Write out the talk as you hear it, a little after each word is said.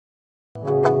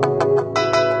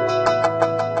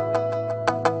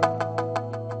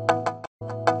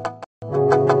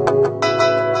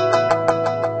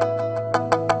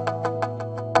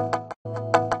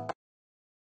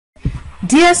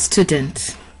Dear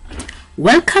student,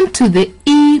 welcome to the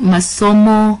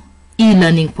eMasomo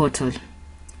e-learning portal.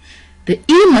 The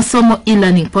eMasomo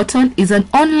e-learning portal is an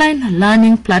online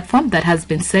learning platform that has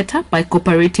been set up by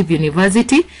Cooperative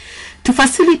University to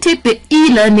facilitate the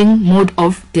e-learning mode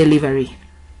of delivery.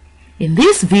 In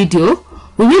this video,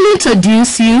 we will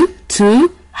introduce you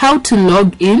to how to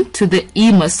log in to the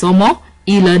eMasomo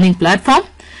e-learning platform.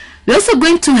 We're also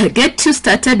going to get you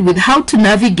started with how to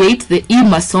navigate the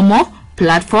eMasomo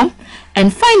platform,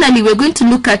 and finally we're going to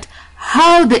look at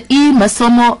how the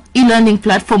eMasomo e-learning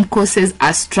platform courses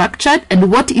are structured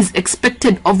and what is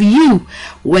expected of you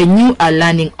when you are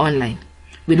learning online.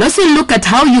 We'll also look at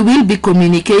how you will be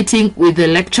communicating with the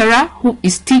lecturer who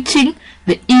is teaching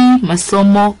the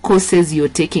eMasomo courses you're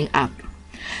taking up.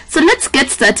 So let's get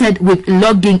started with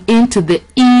logging into the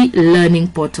e-learning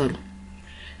portal.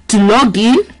 To log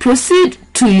in, proceed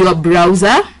to your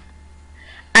browser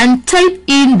and type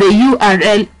in the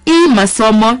URL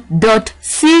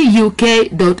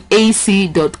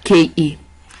emasomo.cuk.ac.ke.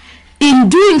 In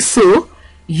doing so,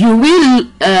 you will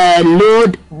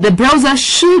the browser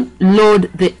should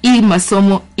load the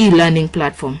eMasomo e-learning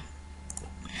platform.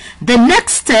 The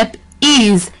next step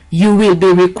is you will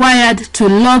be required to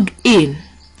log in.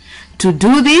 To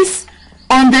do this,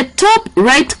 on the top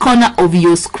right corner of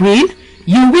your screen,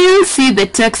 you will see the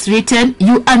text written,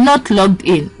 "You are not logged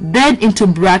in," then into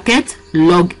brackets,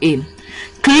 "log in."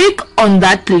 Click on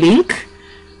that link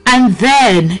and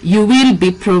then you will be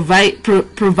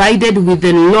provided with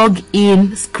the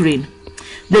login screen.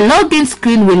 The login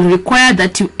screen will require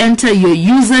that you enter your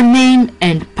username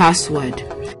and password.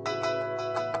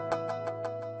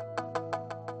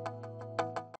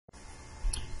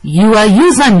 Your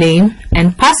username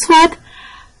and password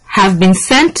have been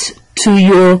sent to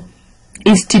your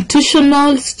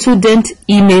institutional student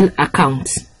email account.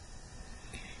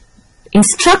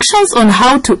 Instructions on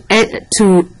how to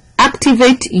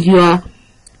activate your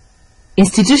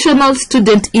institutional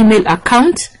student email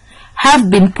account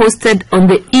have been posted on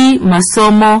the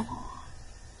eMasomo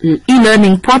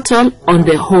e-learning portal on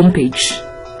the homepage.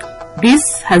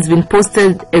 This has been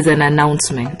posted as an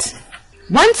announcement.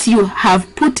 Once you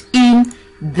have put in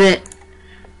the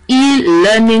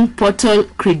e-learning portal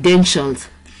credentials,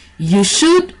 you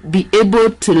should be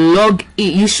able to log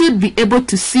in. You should be able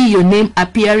to see your name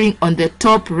appearing on the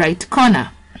top right corner.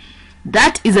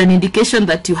 That is an indication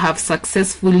that you have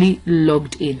successfully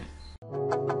logged in.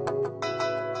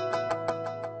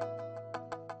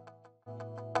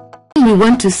 What we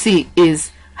want to see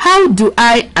is, how do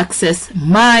I access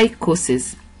my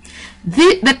courses?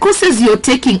 The courses you're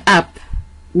taking up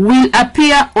will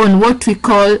appear on what we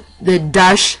call the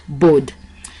dashboard.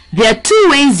 There are two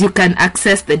ways you can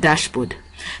access the dashboard.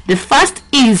 The first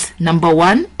is, number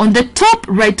one, on the top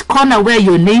right corner where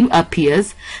your name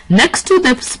appears, next to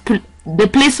the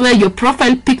place where your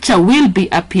profile picture will be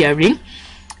appearing,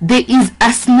 there is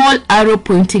a small arrow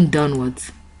pointing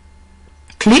downwards.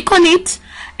 Click on it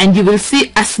and you will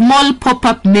see a small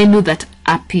pop-up menu that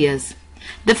appears.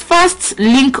 The first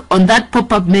link on that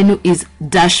pop-up menu is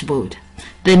dashboard.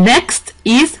 The next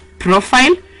is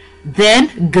profile,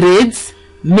 then grades,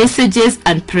 messages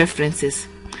and preferences.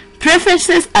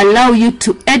 Preferences allow you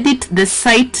to edit the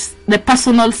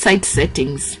personal site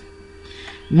settings.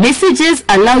 Messages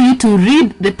allow you to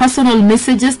read the personal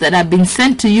messages that have been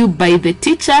sent to you by the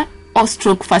teacher or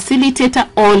stroke facilitator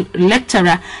or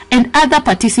lecturer and other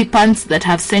participants that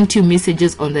have sent you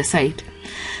messages on the site.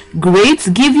 Grades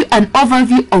give you an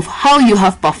overview of how you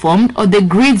have performed or the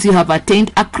grades you have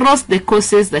attained across the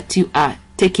courses that you are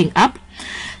taking up.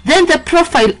 Then the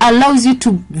profile allows you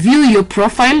to view your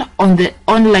profile on the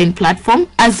online platform,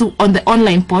 as on the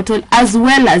online portal, as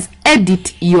well as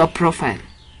edit your profile.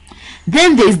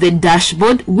 Then there is the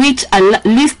dashboard, which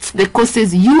lists the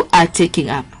courses you are taking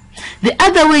up. The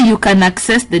other way you can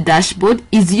access the dashboard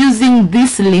is using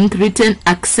this link written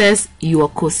 "Access Your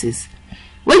Courses."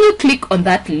 When you click on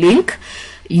that link,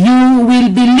 you will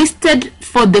be listed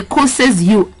for the courses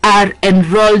you are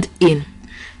enrolled in.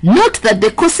 Note that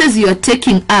the courses you are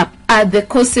taking up are the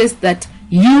courses that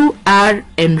you are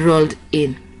enrolled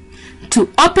in. To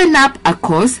open up a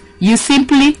course, you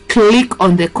simply click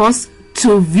on the course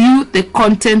to view the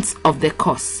contents of the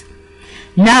course.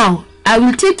 Now, I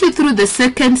will take you through the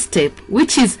second step,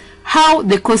 which is how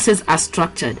the courses are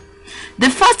structured. The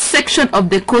first section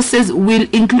of the courses will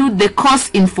include the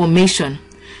course information.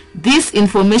 This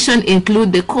information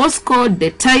includes the course code,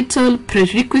 the title,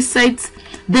 prerequisites,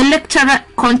 the lecturer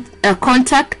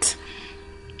contact.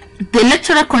 The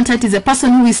lecturer contact is a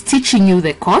person who is teaching you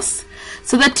the course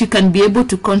so that you can be able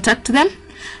to contact them.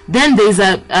 Then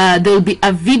there will be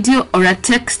a video or a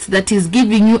text that is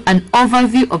giving you an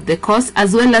overview of the course,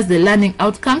 as well as the learning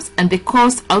outcomes and the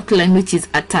course outline which is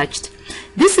attached.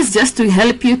 This is just to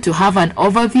help you to have an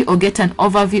overview or get an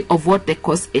overview of what the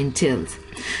course entails.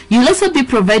 You'll also be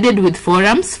provided with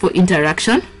forums for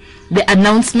interaction, the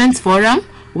announcements forum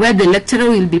where the lecturer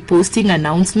will be posting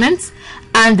announcements,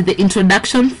 and the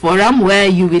introduction forum where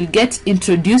you will get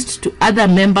introduced to other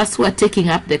members who are taking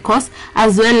up the course,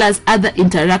 as well as other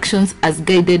interactions as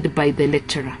guided by the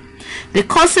lecturer. The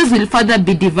courses will further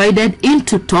be divided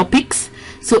into topics.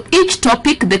 So each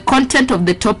topic, the content of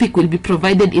the topic will be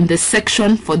provided in the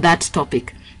section for that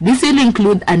topic. This will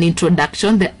include an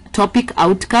introduction, the topic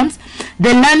outcomes,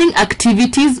 the learning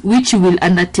activities which you will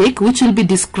undertake, which will be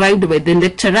described by the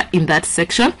lecturer in that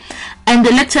section, and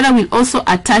the lecturer will also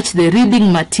attach the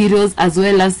reading materials as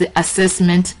well as the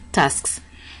assessment tasks.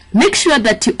 Make sure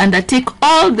that you undertake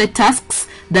all the tasks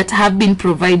that have been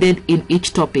provided in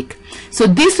each topic. So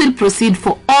this will proceed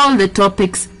for all the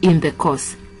topics in the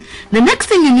course. The next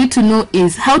thing you need to know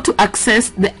is how to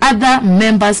access the other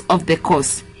members of the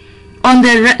course. On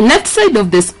the left side of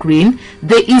the screen,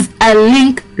 there is a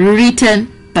link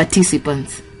written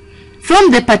participants.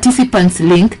 From the participants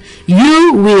link,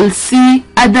 you will see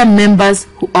other members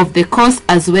of the course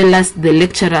as well as the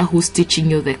lecturer who's teaching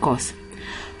you the course.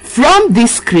 From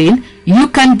this screen, you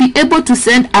can be able to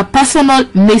send a personal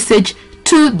message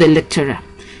to the lecturer.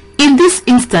 In this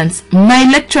instance, my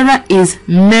lecturer is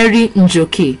Mary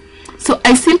Njoki. So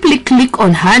I simply click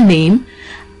on her name,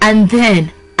 and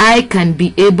then I can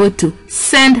be able to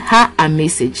send her a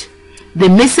message. The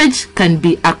message can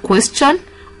be a question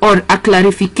or a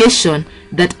clarification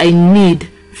that I need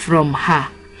from her.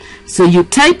 So you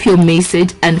type your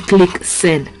message and click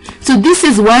send. So this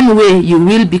is one way you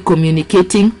will be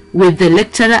communicating with the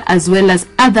lecturer as well as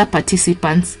other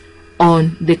participants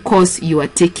on the course you are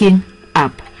taking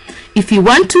up. If you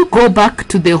want to go back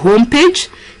to the home page,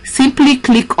 simply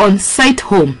click on Site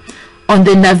Home on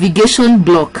the navigation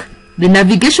block. The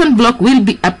navigation block will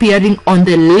be appearing on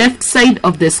the left side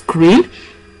of the screen.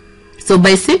 So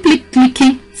by simply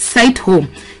clicking Site Home,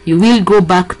 you will go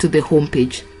back to the home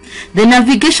page. The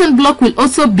navigation block will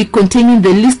also be containing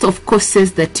the list of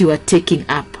courses that you are taking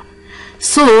up.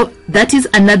 So that is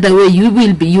another way you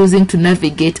will be using to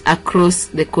navigate across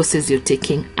the courses you're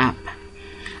taking up.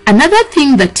 Another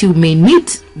thing that you may need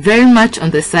very much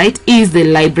on the site is the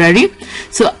library.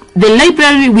 So the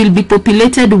library will be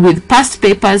populated with past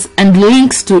papers and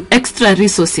links to extra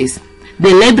resources.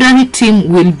 The library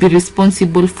team will be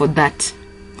responsible for that.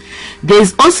 There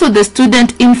is also the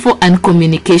student info and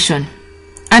communication.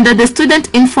 Under the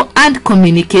student info and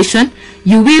communication,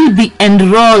 you will be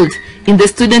enrolled in the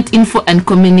student info and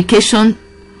communication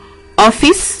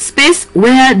office space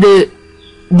where the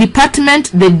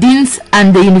department, the deans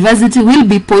and the university will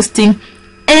be posting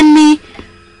any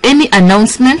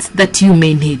announcements that you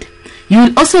may need. You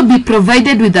will also be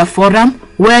provided with a forum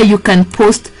where you can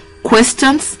post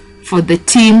questions for the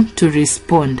team to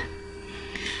respond.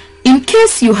 In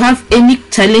case you have any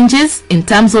challenges in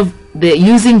terms of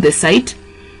using the site,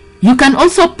 you can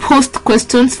also post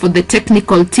questions for the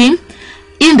technical team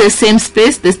in the same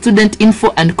space, the student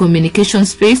info and communication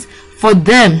space, for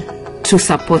them to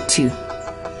support you.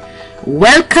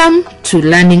 Welcome to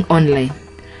Learning Online.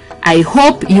 I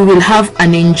hope you will have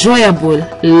an enjoyable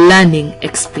learning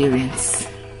experience.